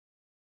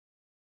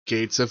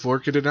Gates of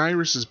Orchid and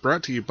Iris is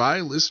brought to you by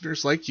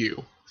listeners like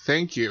you.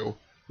 Thank you.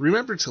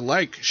 Remember to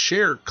like,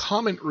 share,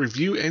 comment,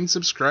 review, and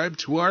subscribe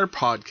to our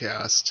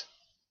podcast.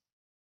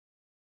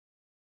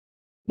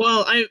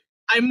 Well, I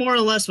more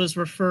or less was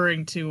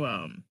referring to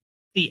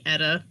the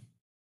Edda.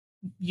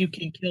 You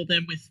can kill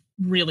them with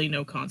really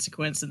no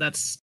consequence, and that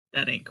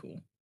ain't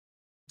cool.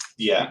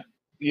 Yeah.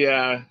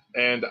 Yeah,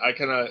 and I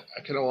kind of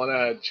want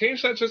to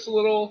change that just a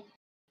little.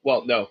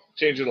 Well, no,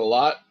 change it a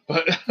lot,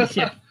 but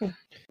yeah.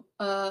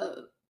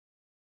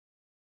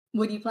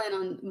 What do you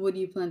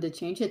plan to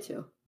change it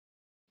to?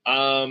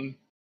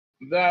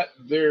 That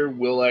there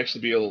will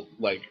actually be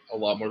a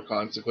lot more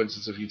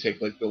consequences if you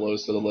take like the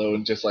lowest of the low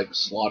and just like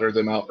slaughter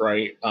them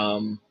outright.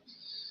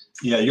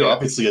 Yeah, you're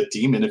obviously a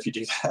demon if you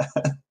do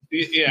that.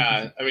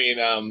 Yeah, I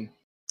mean,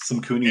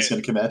 some Cooney's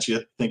gonna come at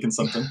you thinking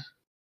something.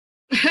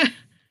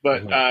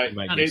 But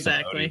not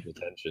exactly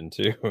attention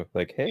too.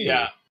 Like, hey,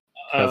 yeah,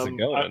 how's it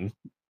going?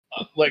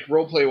 Like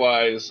roleplay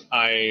wise,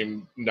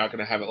 I'm not going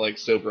to have it like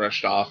so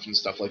brushed off and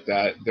stuff like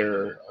that.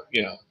 There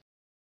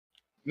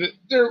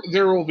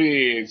will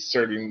be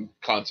certain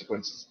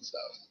consequences and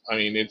stuff. I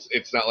mean,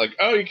 it's not like,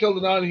 oh, you killed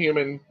a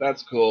non-human,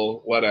 that's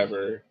cool,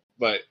 whatever.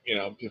 But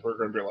people are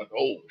going to be like,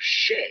 oh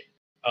shit.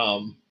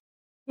 Well,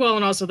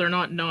 and also they're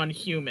not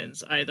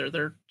non-humans either.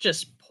 They're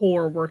just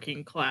poor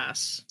working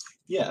class.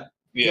 Yeah.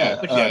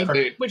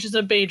 Which is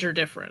a major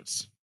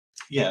difference.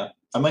 Yeah,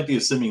 I might be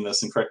assuming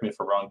this, and correct me if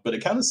I'm wrong, but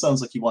it kind of sounds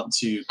like you want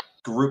to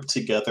group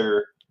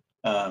together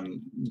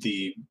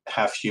the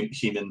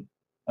half-human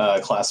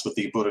class with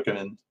the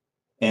Budokan,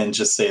 and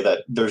just say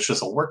that there's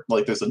just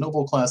there's a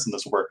noble class and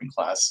there's a working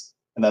class,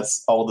 and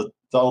that's all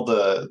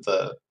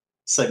the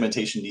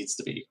segmentation needs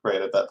to be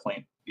right at that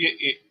point.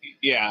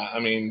 Yeah, I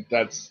mean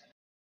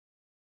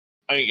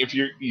if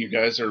you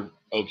guys are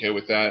okay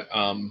with that,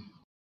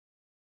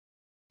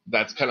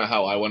 that's kind of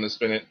how I want to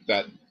spin it.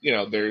 That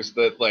there's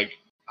the like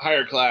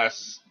higher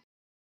class,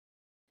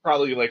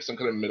 probably like some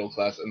kind of middle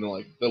class, and then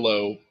like the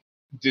low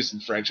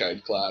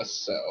disenfranchised class.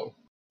 So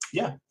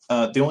yeah,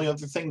 the only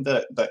other thing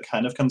that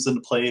kind of comes into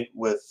play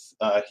with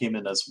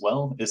human as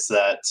well is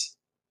that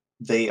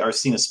they are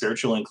seen as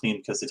spiritual and clean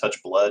because they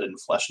touch blood and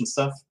flesh and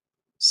stuff.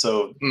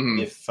 So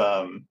if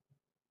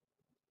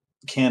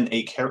can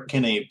a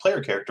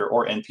player character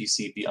or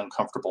NPC be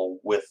uncomfortable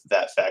with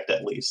that fact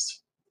at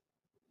least?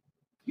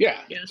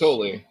 Yeah, yes.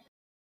 Totally.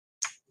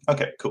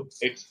 Okay, cool.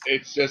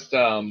 It's just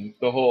the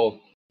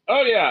whole,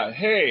 oh yeah,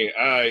 hey,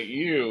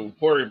 you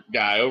poor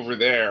guy over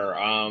there,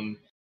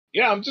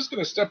 yeah, I'm just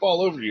gonna step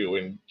all over you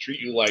and treat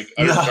you like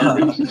utter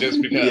garbage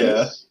just because.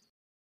 Yeah.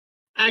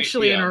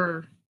 Actually, in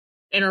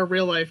our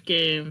real life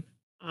game,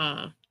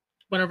 one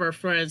of our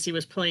friends, he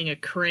was playing a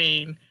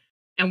crane,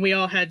 and we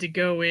all had to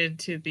go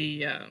into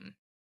the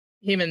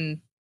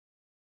human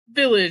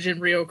village in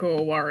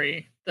Ryoko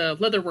Owari, the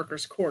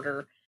leatherworkers'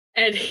 quarter,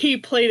 and he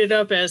played it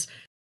up as,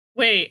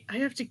 wait, I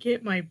have to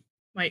get my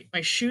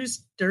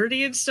shoes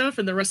dirty and stuff,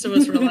 and the rest of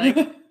us were like,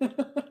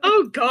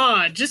 oh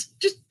god, just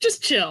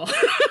chill.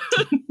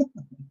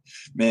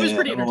 Man,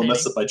 I don't want to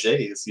mess up my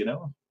J's, Yeah,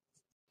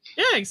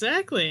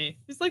 exactly.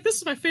 He's like, this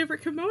is my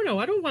favorite kimono.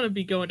 I don't want to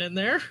be going in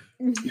there.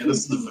 Yeah,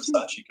 this is the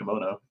Versace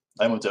kimono.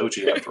 I'm a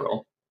doji after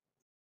all.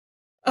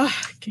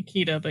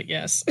 Kikita, but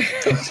yes.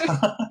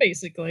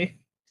 Basically.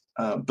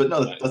 But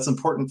no, that's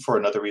important for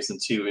another reason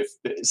too.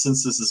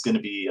 Since this is going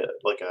to be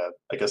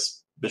I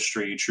guess,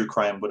 mystery, true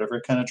crime, whatever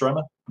kind of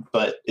drama.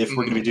 But if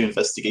we're going to be doing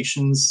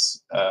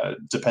investigations,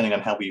 depending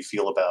on how we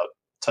feel about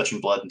touching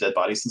blood and dead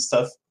bodies and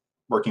stuff,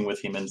 working with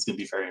humans is going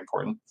to be very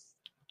important.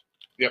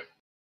 Yep.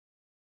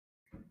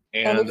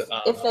 And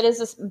if that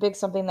is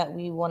something that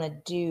we want to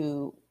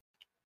do,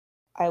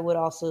 I would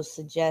also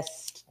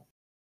suggest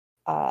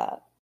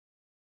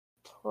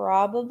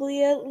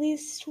probably at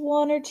least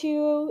one or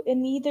two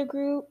in either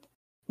group.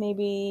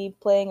 Maybe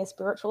playing a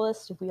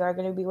spiritualist if we are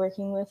going to be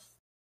working with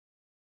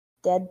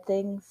dead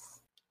things.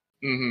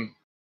 Mm-hmm.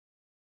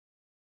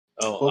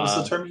 Oh, what was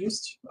the term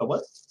used? A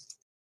what?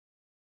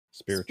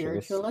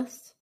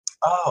 Spiritualist.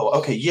 Oh,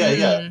 okay.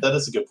 Yeah. That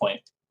is a good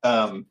point.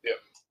 Yeah.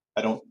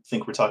 I don't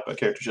think we're talking about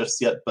characters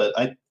just yet, but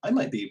I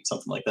might be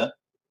something like that.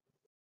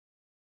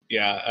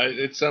 Yeah,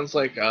 it sounds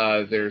like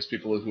there's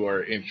people who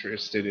are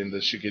interested in the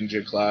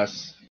Shugenja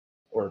class,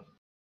 or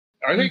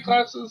are they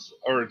classes,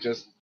 or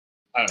just,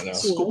 I don't know.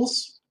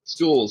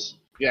 Schools.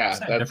 Yeah,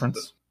 that's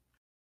difference.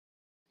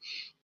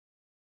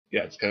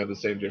 Yeah, it's kind of the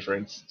same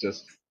difference.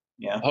 Just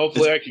yeah.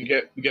 Hopefully, I can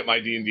get my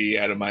D&D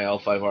out of my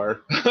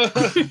L5R.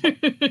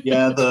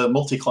 Yeah, the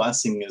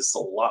multi-classing is a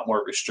lot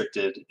more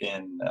restricted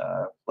in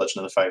Legend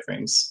of the Five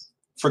Rings,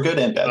 for good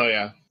and bad. Oh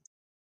yeah.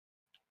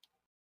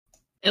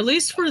 At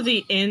least for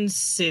the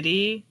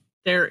in-city,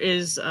 there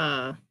is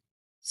a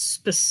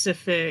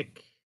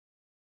specific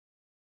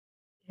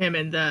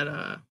human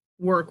that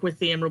work with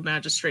the Emerald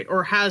Magistrate,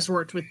 or has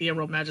worked with the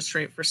Emerald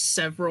Magistrate for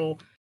several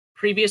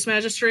previous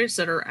magistrates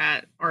that are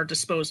at our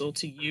disposal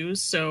to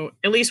use. So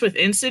at least with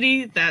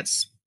in-city,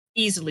 that's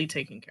easily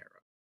taken care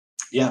of.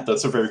 Yeah,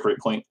 that's a very great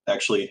point,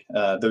 actually.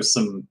 There's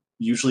some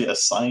usually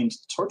assigned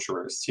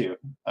torturers too,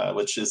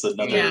 which is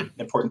another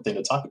important thing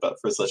to talk about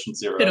for Session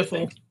 0. Pitiful.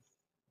 I think.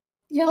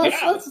 Yeah,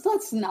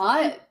 let's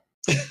not.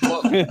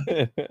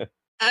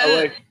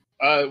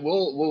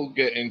 We'll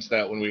get into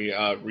that when we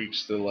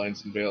reach the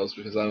lines and veils,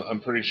 because I'm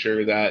pretty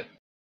sure that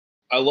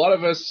a lot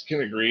of us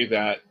can agree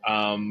that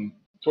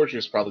torture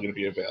is probably going to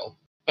be a veil.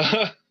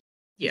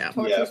 Yeah,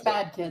 torture's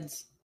bad,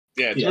 kids.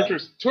 Yeah,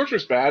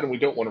 torture's bad, and we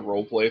don't want to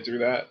roleplay through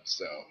that.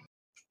 So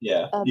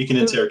yeah, you can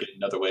interrogate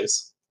in other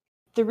ways.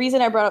 The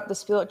reason I brought up the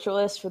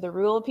spiritualist for the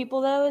rule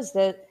people, though, is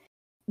that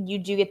you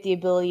do get the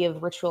ability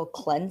of ritual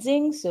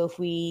cleansing. So if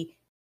we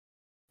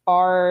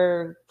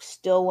are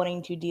still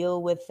wanting to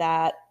deal with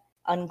that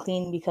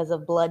unclean because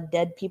of blood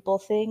dead people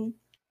thing,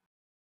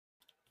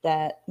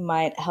 that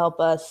might help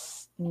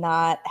us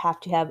not have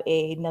to have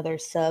another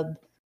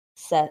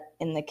subset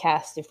in the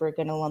cast if we're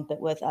going to lump it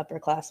with upper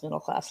class, middle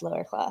class,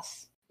 lower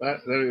class.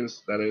 That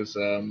is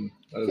a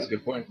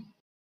good point.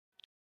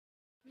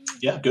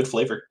 Yeah, good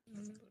flavor.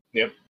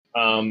 Yep.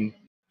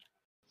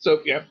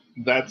 So yeah,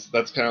 that's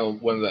kind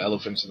of one of the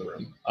elephants in the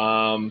room.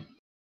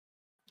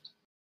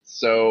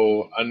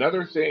 So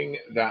another thing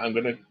that I'm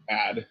going to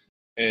add,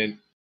 and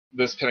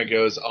this kind of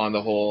goes on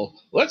the whole,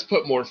 let's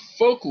put more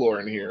folklore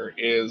in here,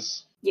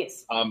 is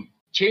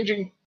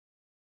changing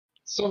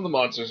some of the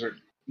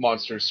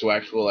monsters to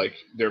actual, like,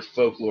 their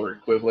folklore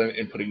equivalent,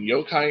 and putting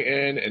yokai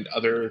in and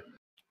other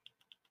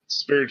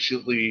spirits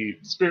and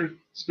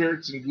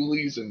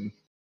ghoulies and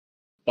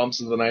bumps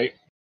of the night.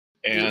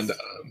 And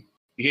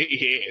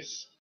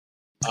yes.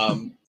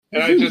 And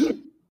I just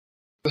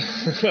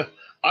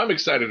I'm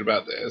excited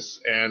about this,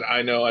 and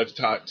I know I've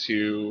talked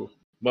to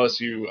most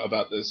of you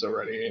about this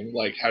already, and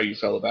like how you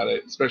felt about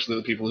it, especially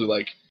the people who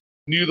like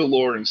knew the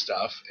lore and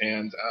stuff.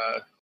 And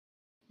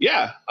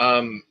I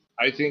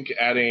think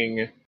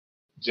adding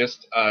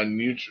just a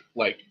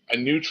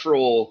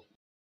neutral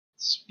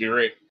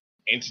spirit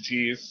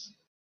entities,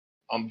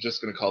 I'm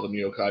just gonna call them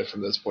yokai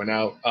from this point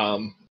out,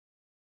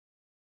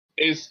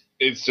 it's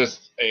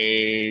just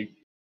a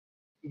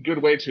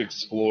good way to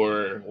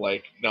explore,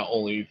 like, not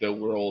only the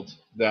world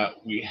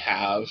that we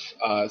have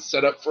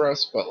set up for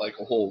us, but like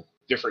a whole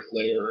different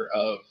layer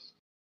of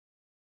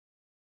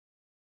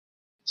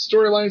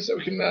storylines that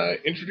we can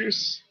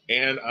introduce.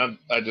 And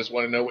I just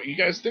want to know what you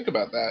guys think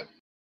about that.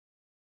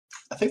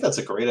 I think that's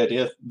a great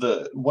idea.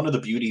 One of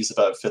the beauties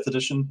about 5th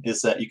edition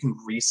is that you can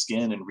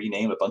reskin and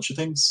rename a bunch of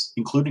things,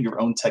 including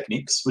your own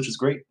techniques, which is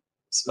great.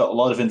 So a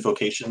lot of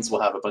invocations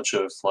will have a bunch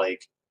of,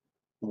 like,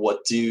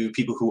 what do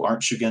people who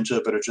aren't Shugenja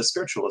but are just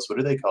spiritualists, what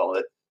do they call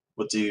it?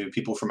 What do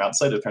people from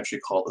outside of the country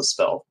call the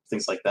spell?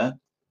 Things like that.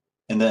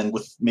 And then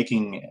with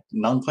making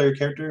non-player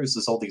characters,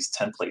 there's all these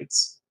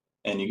templates,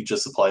 and you can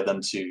just apply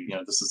them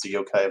to, this is the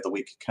yokai of the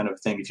week kind of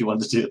thing if you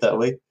wanted to do it that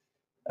way.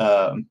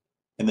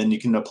 And then you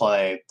can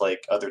apply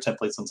like other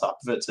templates on top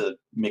of it to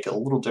make it a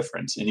little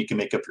different, and you can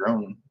make up your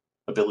own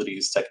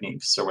abilities,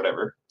 techniques, or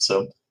whatever.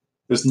 So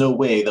there's no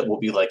way that we'll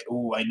be like,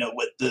 oh, I know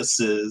what this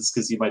is,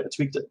 because you might have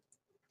tweaked it.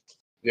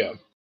 Yeah.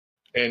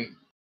 And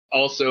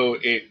also,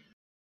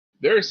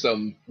 there are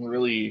some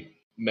really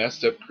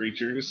messed up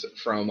creatures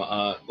from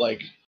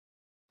like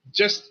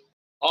just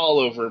all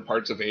over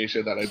parts of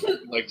Asia that I'd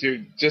like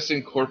to just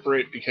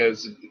incorporate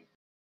because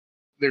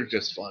they're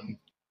just fun.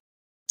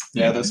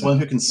 Yeah, there's one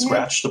who can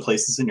scratch the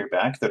places in your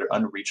back that are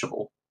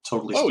unreachable.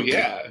 Totally. Oh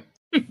yeah.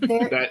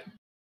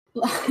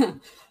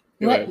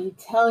 Let me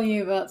tell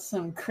you about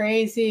some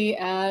crazy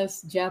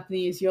ass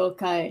Japanese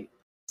yokai.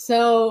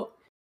 So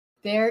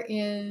there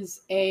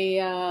is a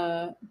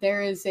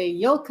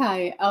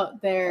yokai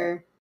out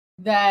there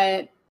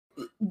that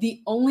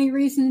the only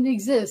reason it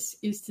exists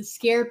is to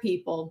scare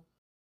people,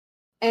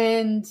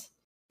 and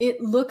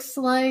it looks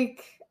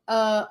like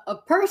a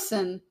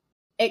person,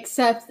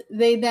 except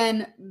they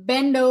then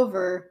bend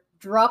over,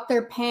 drop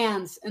their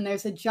pants, and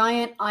there's a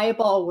giant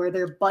eyeball where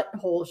their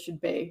butthole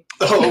should be.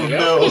 Oh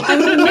no!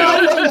 I'm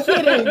not even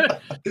kidding.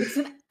 It's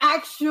an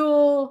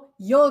actual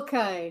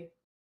yokai.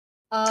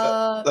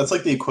 That's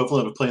like the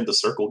equivalent of playing the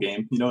circle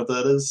game. You know what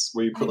that is?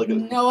 Where you put like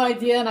no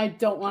idea, and I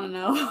don't want to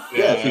know.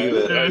 Yeah, if you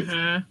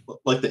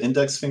like the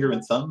index finger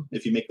and thumb,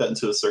 if you make that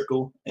into a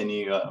circle and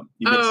you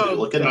mix it,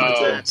 look at it, you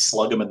get to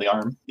slug them in the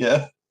arm.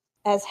 Yeah.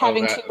 As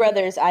having two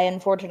brothers, I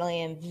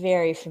unfortunately am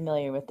very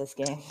familiar with this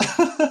game.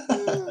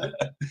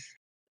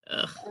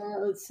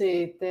 Let's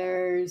see.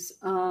 There's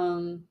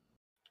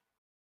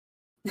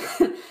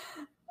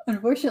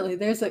unfortunately,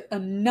 there's a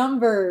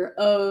number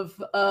of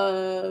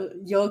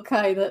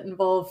yokai that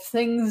involve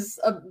things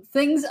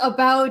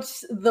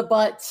about the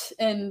butt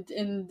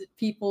and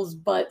people's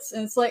butts,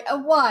 and it's like,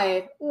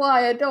 why?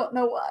 I don't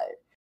know why.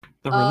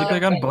 They're really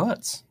big on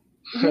butts.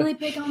 Really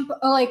big on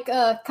like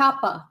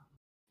kappa.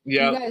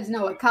 Yeah, you guys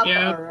know what kappa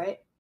are, right?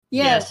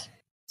 Yes.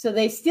 So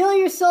they steal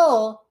your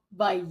soul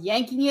by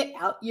yanking it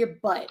out your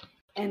butt,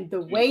 and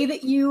the way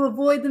that you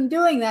avoid them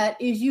doing that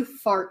is you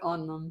fart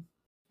on them.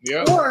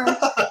 Yeah.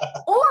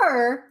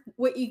 Or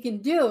what you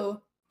can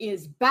do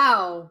is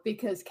bow,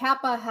 because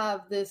kappa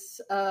have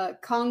this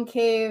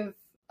concave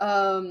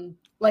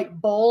like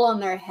bowl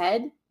on their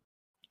head,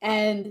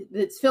 and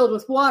it's filled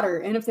with water.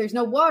 And if there's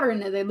no water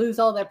in it, they lose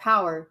all their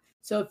power.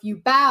 So if you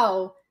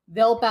bow,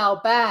 they'll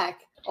bow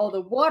back. All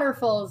the water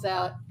falls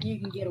out, you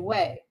can get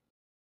away.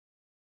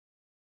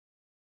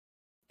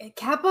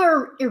 Kappa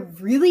are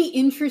really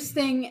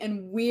interesting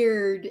and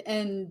weird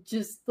and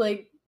just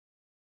like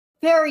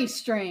very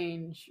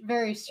strange.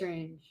 Very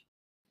strange.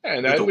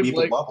 And I would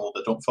like wobble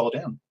that don't fall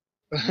down.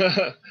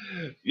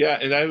 Yeah,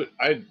 and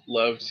I'd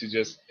love to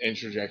just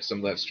interject some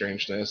of that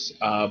strangeness.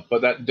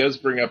 But that does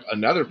bring up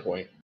another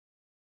point.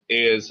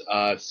 Is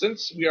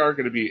since we are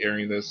going to be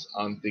airing this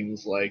on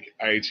things like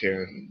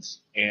iTunes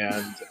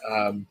and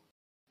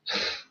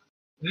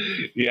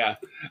yeah,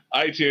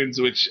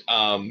 iTunes, which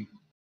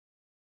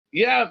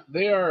yeah,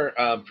 they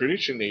are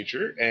British in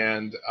nature,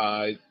 and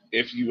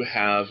if you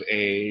have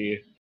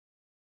a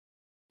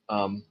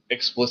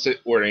explicit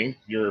wording,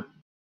 your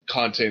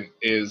content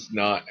is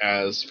not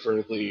as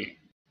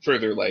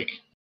further like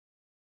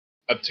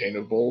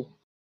obtainable.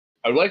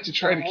 I would like to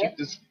try to keep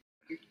this.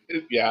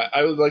 Yeah,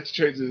 I would like to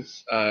try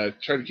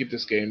to keep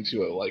this game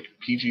to a like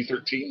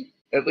PG-13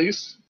 at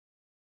least.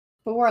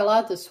 But we're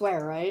allowed to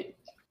swear, right?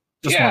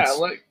 Just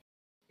once.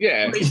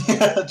 Yeah,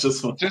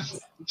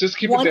 just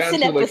keep once it down an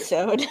to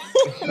episode.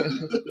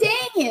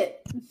 Dang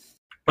it!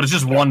 But it's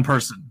just one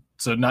person,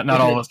 so not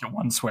all of us get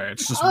one swear.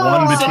 It's just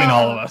one between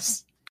all of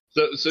us.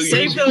 So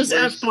save those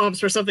F-bombs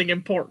for something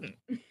important.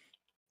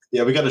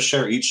 Yeah, we got to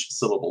share each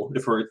syllable.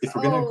 If we're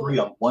gonna agree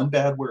on one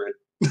bad word.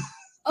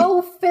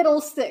 Oh,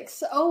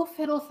 fiddlesticks. Oh,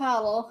 fiddle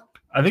faddle.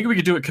 I think we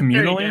could do it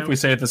communally if we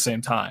say it at the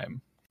same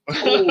time.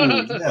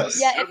 Oh,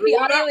 yes. Yeah, if the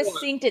audio is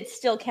synced, it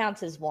still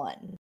counts as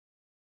one.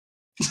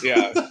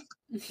 Yeah.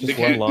 Just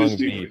one long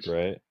beat,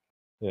 right?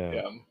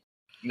 Yeah.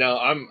 No,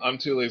 I'm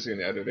too lazy in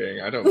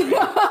editing. I don't.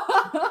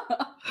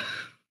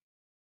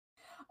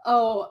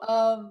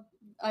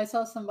 I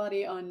saw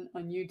somebody on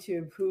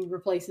YouTube who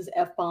replaces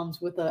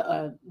F-bombs with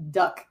a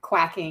duck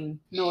quacking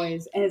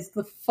noise, and it's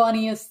the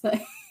funniest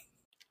thing.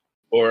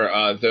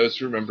 Or those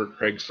who remember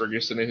Craig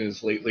Ferguson in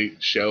his Late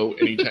Show,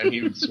 anytime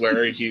he would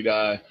swear, he'd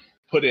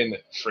put in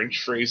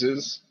French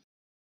phrases.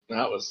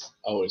 That was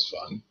always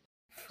fun.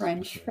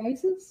 French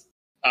phrases?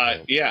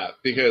 Yeah,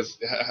 because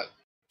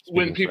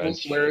when people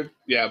French. swear,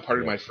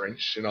 pardon my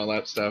French and all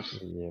that stuff.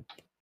 Yep.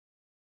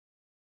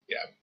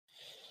 Yeah.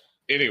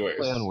 Anyways.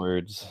 Play on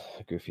words,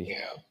 Goofy.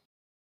 Yeah.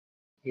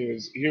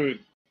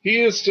 He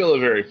is still a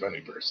very funny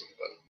person,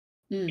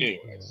 but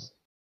anyways.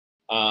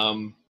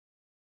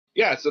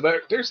 Yeah, so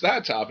there's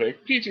that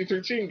topic.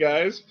 PG-13,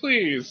 guys,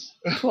 please.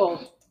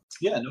 Cool.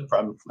 Yeah, no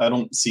problem. I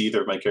don't see either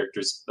of my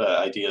characters'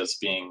 ideas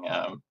being,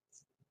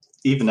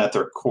 even at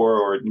their core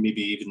or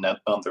maybe even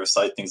on their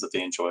side things that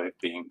they enjoy,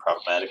 being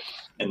problematic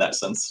in that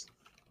sense.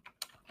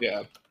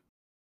 Yeah.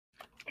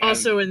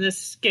 Also, in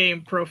this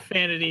game,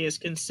 profanity is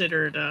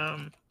considered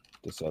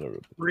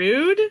Dishonorable.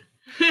 rude.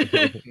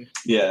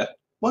 Yeah.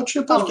 Watch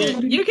your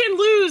You can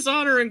lose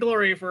honor and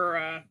glory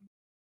for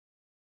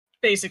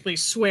basically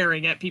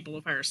swearing at people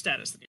of higher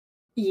status than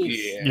you.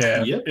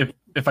 Yeah. Yep.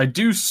 If I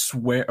do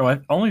swear,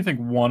 I only think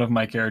one of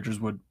my characters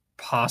would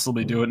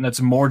possibly do it, and that's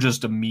more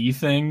just a me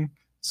thing.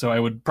 So I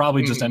would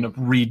probably just end up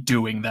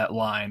redoing that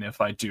line if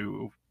I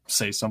do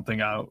say something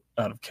out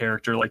of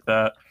character like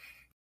that.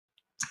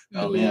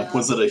 Oh man,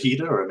 was it a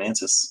Hida or a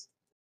Mantis?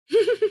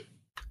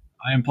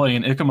 I am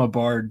playing Ikema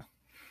Bard.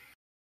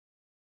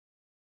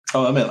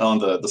 Oh, I meant on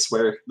the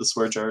swear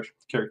jar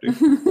character.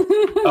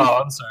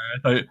 Oh, I'm sorry. I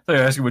thought you were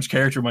asking which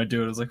character might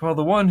do it. I was like, well,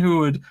 the one who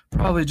would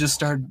probably just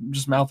start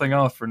just mouthing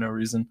off for no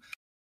reason.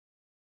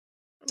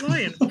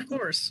 Lion, of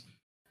course.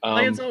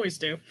 Lions always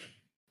do.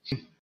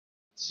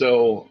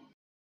 So,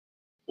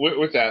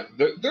 with that,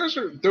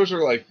 those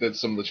are like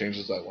some of the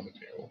changes I want to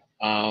do.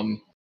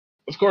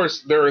 Of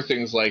course, there are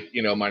things like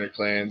minor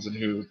clans and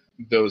who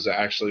those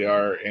actually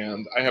are,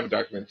 and I have a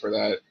document for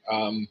that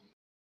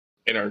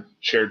in our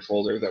shared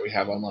folder that we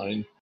have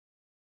online.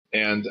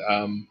 And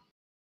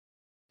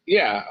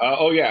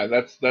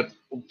that's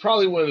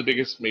probably one of the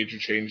biggest major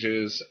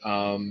changes,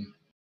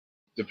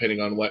 depending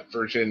on what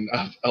version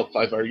of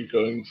L5 are you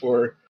going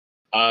for.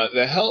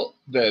 The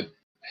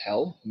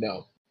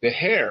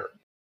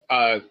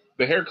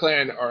Hair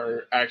Clan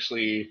are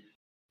actually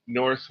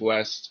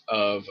northwest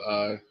of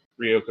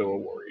Ryoko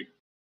Owari.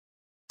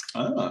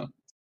 Oh.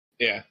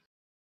 Yeah.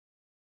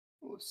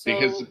 So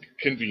because of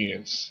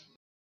convenience.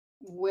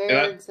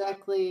 Where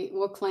exactly,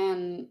 what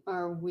clan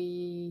are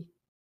we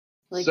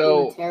in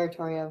the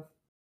territory of?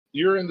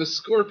 You're in the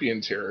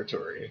Scorpion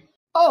territory.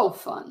 Oh,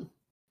 fun.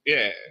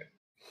 Yeah.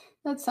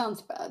 That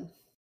sounds bad.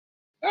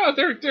 Oh,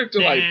 they're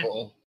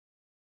delightful.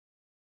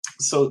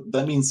 So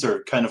that means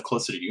they're kind of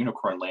closer to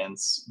Unicorn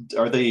Lands.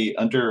 Are they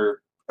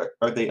under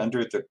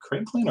the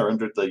Crane Clan or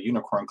under the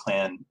Unicorn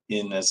Clan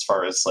in as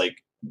far as like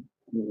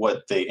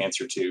what they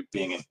answer to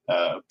being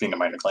a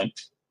minor clan?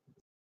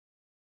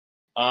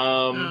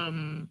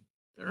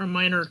 They're a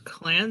minor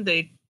clan.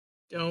 They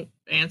don't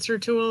answer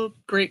to a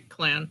great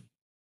clan.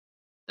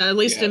 At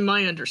least in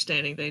my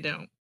understanding, they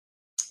don't.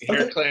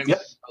 Hair clans.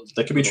 Yep.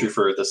 That could be true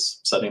for this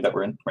setting that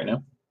we're in right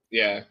now.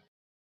 Yeah.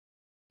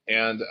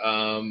 And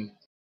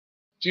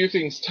few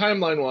things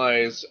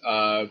timeline-wise.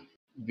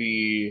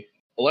 The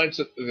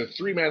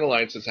three-man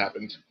alliance has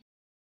happened,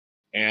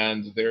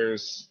 and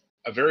there's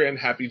a very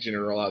unhappy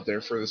general out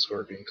there for the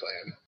Scorpion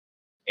Clan,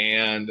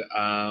 and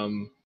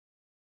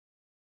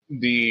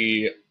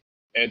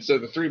so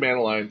the three-man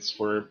alliance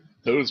for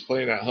those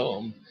playing at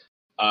home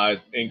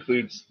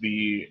includes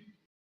the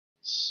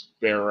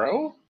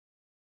Sparrow,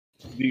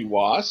 the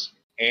Wasp,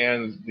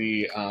 and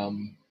the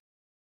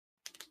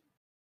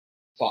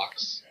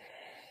Fox.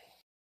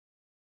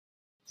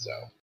 So,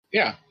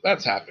 yeah,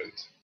 that's happened.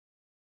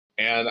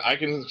 And I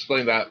can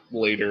explain that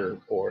later,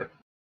 or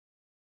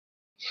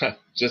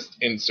just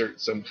insert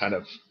some kind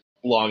of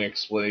long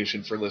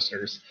explanation for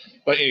listeners.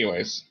 But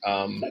anyways,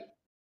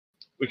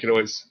 we can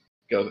always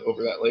go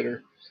over that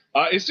later.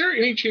 Is there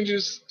any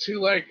changes to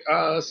like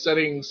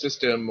setting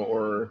system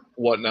or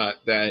whatnot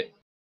that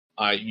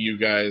you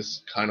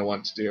guys kind of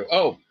want to do?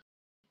 Oh,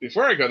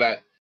 before I go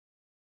that,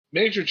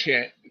 major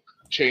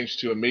change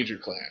to a major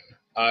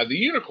clan, the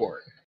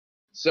Unicorn.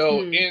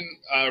 So in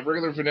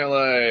regular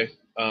vanilla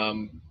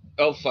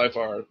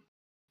L5R,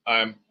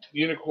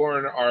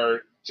 Unicorn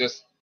are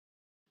just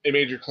a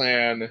major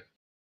clan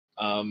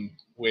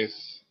with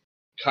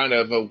kind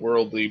of a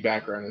worldly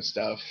background and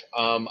stuff.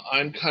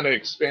 I'm kind of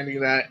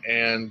expanding that,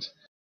 and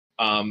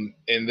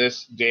in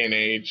this day and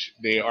age,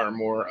 they are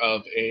more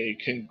of a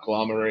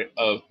conglomerate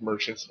of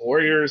merchants and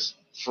warriors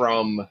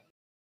from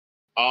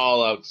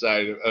all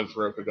outside of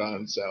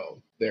Rokugan,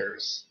 so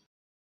there's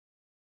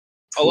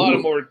a lot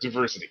of more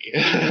diversity.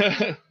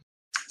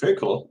 Very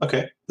cool.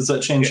 Okay. Does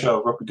that change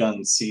how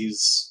Rokugan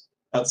sees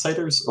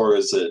outsiders, or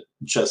is it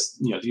just,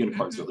 the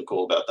Unicorn's really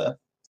cool about that?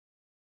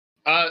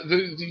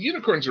 The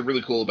Unicorns are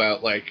really cool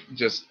about, like,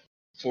 just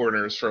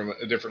foreigners from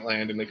a different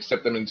land and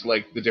accept them into,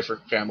 like, the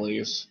different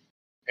families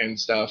and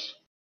stuff.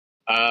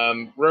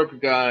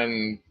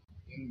 Rokugan,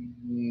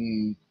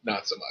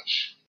 not so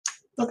much.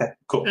 Okay,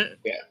 cool.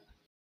 Yeah.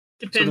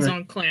 Depends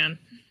on clan.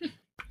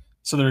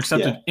 So they're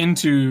accepted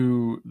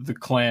into the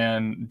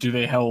clan. Do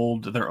they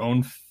hold their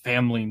own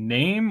family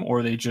name, or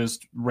are they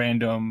just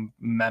random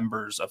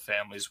members of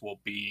families will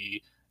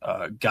be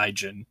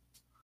Gaijin?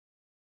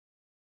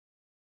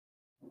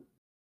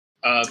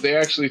 They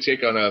actually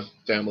take on a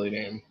family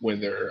name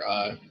when they're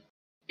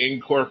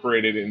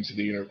incorporated into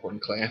the Unicorn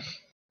clan.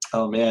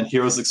 Oh man,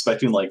 Hero's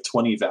expecting like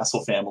 20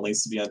 vassal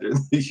families to be under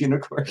the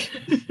Unicorn.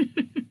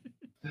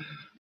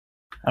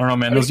 I don't know,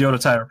 man. Those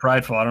Yodotai are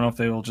prideful. I don't know if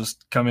they will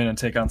just come in and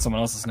take on someone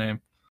else's name.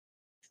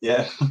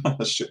 Yeah,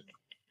 that's true.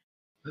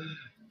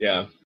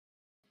 Yeah,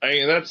 I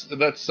mean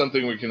that's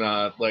something we can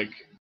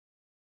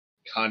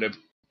kind of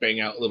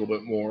bang out a little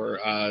bit more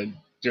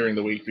during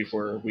the week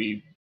before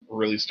we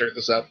really start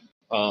this up.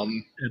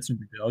 It's no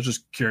big deal. I was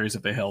just curious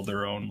if they held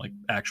their own like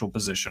actual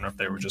position, or if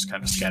they were just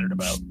kind of scattered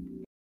about.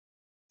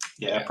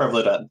 Yeah,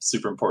 probably not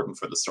super important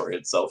for the story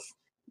itself,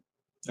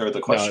 or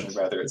the question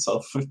rather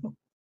itself.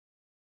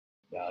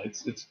 No,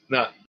 it's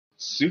not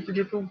super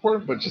duper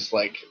important, but just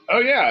like, oh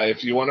yeah,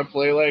 if you want to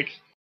play like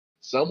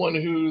someone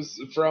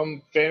who's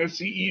from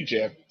fantasy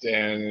Egypt,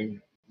 and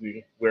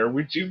where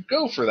would you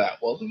go for that?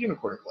 Well, the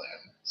Unicorn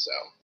clan. So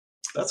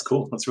that's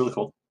cool. That's really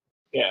cool.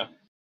 Yeah,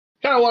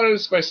 kind of wanted to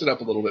spice it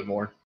up a little bit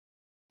more.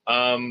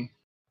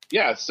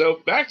 Yeah.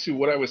 So back to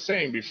what I was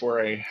saying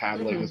before I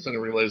had like the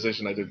sudden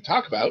realization I didn't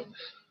talk about.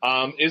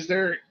 Is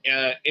there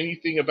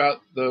anything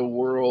about the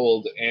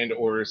world and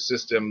or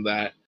system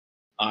that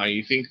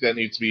you think that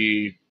needs to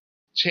be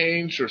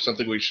changed, or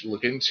something we should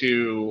look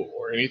into,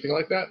 or anything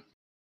like that?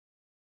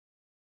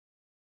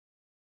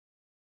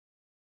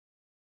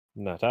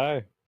 Not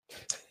I.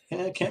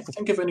 Yeah, I can't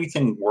think of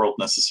anything world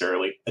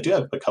necessarily. I do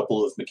have a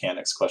couple of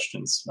mechanics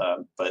questions,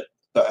 but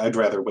I'd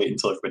rather wait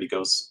until everybody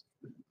goes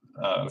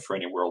for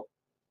any world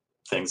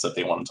things that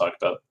they want to talk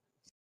about.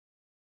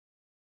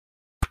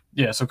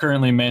 Yeah, so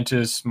currently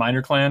Mantis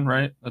minor clan,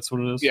 right? That's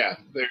what it is? Yeah,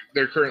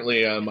 they're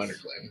currently a minor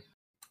clan.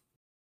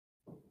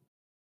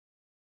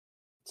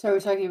 So are we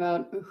talking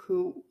about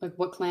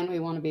what clan we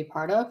want to be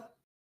part of?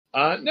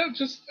 No,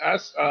 just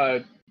ask.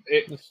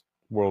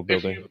 World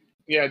building.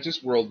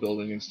 Just world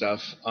building and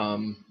stuff.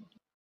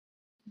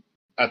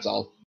 That's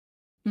all.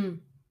 And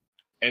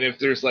if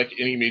there's like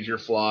any major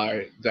flaw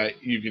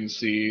that you can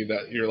see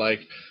that you're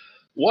like,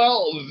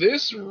 well,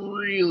 this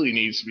really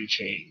needs to be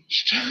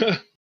changed.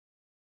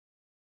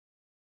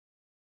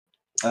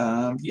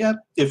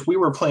 If we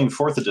were playing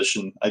 4th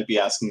edition, I'd be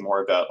asking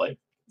more about like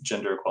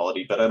gender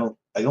equality, but I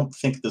don't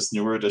think this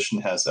newer edition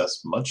has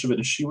as much of an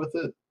issue with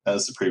it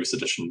as the previous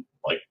edition,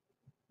 like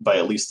by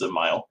at least a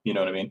mile. You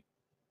know what I mean?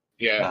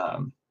 Yeah.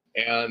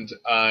 And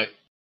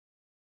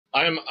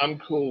I'm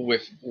cool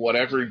with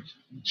whatever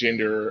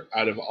gender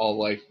out of all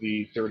like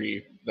the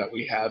 30 that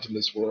we have in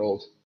this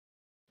world.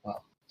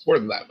 Well, it's more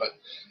than that, but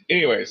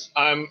anyways,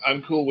 I'm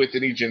cool with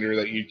any gender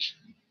that you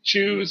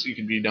choose. You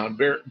can be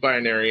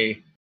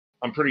non-binary.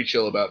 I'm pretty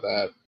chill about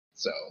that.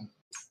 So.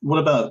 What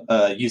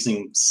about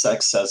using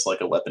sex as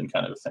like a weapon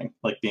kind of a thing,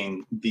 like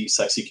being the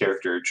sexy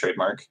character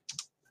trademark?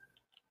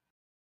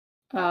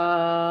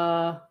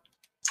 Not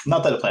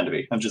that I plan to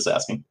be. I'm just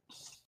asking.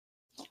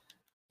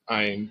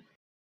 I'm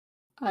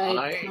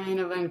I'm kind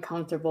of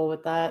uncomfortable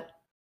with that.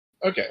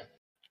 Okay.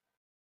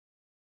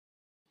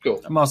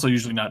 Cool. I'm also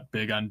usually not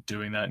big on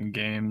doing that in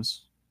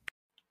games.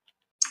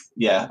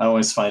 Yeah, I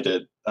always find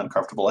it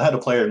uncomfortable. I had a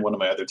player in one of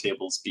my other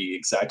tables be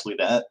exactly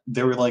that.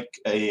 They were like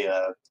a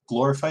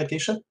glorified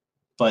geisha,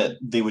 but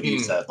they would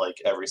use that like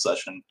every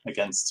session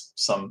against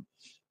some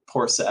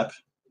poor sap,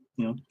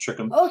 trick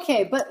them.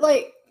 Okay, but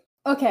like,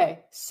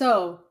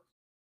 so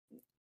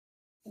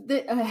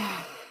the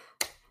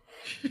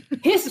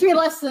history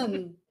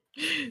lesson,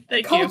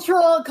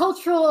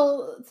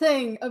 cultural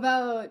thing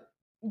about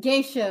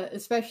geisha,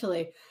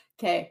 especially.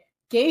 Okay,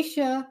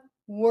 geisha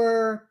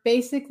were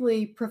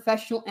basically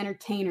professional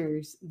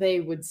entertainers.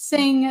 They would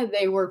sing,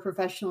 they were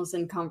professionals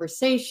in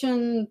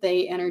conversation,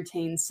 they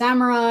entertained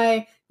samurai,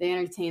 they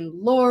entertained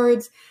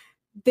lords.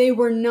 They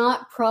were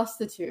not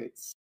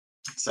prostitutes.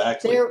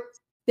 Exactly.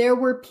 There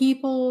were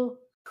people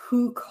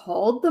who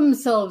called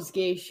themselves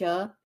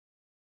geisha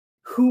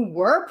who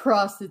were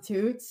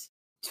prostitutes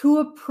to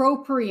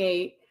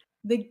appropriate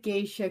the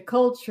geisha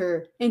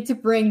culture and to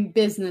bring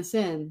business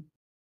in.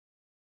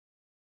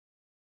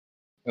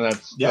 And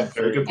that's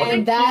very good point.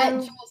 And that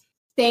just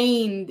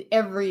stained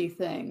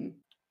everything.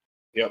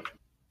 Yep.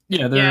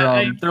 Yeah,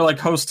 they're like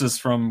hostess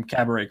from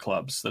cabaret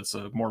clubs. That's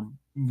a more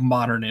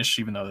modern-ish,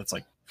 even though that's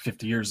like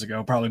 50 years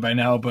ago, probably by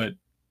now, but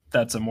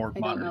that's a more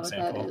modern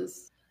example. That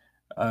is.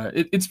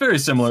 It's very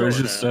similar. It's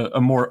just a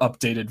more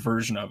updated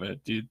version of it.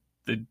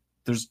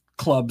 There's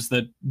clubs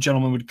that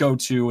gentlemen would go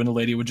to, and a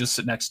lady would just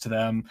sit next to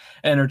them,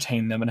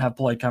 entertain them, and have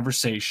polite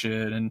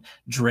conversation and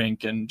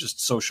drink and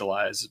just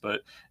socialize, but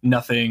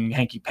nothing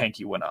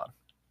hanky-panky went on.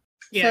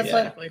 Yeah, so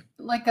exactly.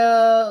 Like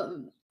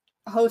a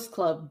host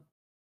club,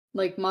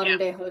 like modern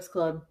day host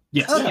club.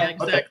 Yes. Okay. Yeah,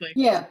 exactly.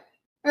 Okay. Yeah.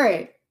 All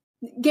right.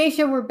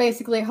 Geisha were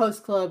basically a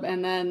host club,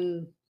 and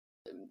then,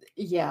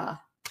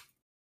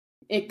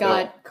 it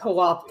got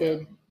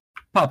co-opted.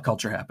 Pop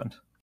culture happened.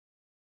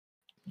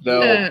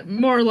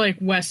 More like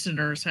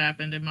Westerners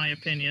happened, in my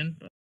opinion.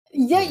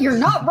 Yeah, you're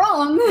not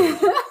wrong.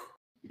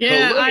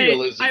 Yeah,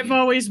 I've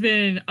always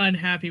been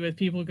unhappy with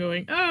people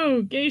going,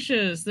 "Oh,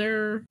 geishas,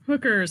 they're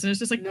hookers," and it's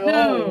just like,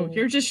 no,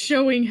 you're just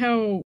showing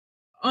how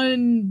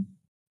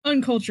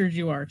uncultured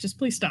you are. Just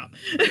please stop.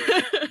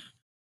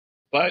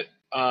 But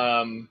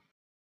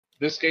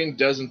this game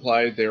does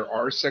imply there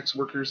are sex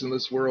workers in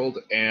this world,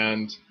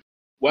 and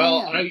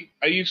I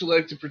usually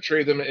like to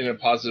portray them in a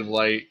positive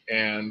light,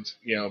 and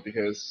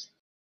because.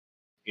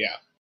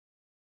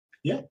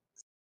 Yeah.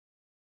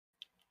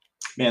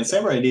 Man,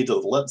 samurai need to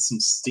let some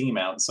steam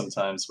out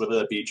sometimes, whether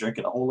that be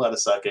drinking a whole lot of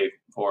sake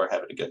or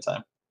having a good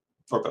time.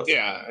 Or both.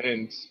 Yeah,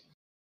 and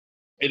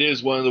it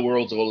is one of the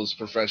world's oldest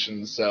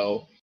professions,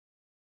 so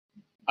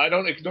I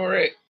don't ignore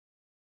it.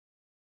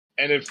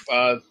 And if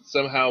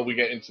somehow we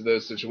get into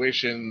those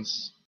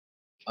situations,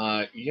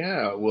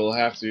 we'll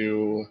have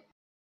to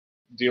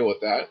deal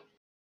with that.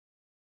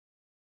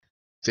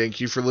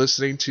 Thank you for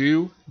listening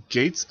to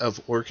Gates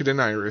of Orchid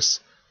and Iris.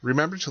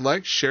 Remember to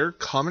like, share,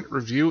 comment,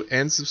 review,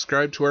 and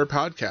subscribe to our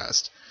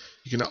podcast.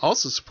 You can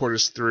also support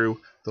us through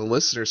the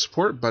listener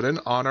support button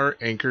on our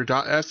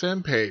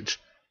Anchor.fm page.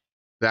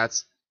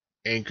 That's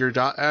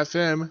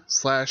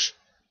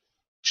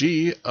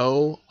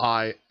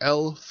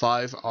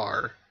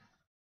Anchor.fm/GOIL5R.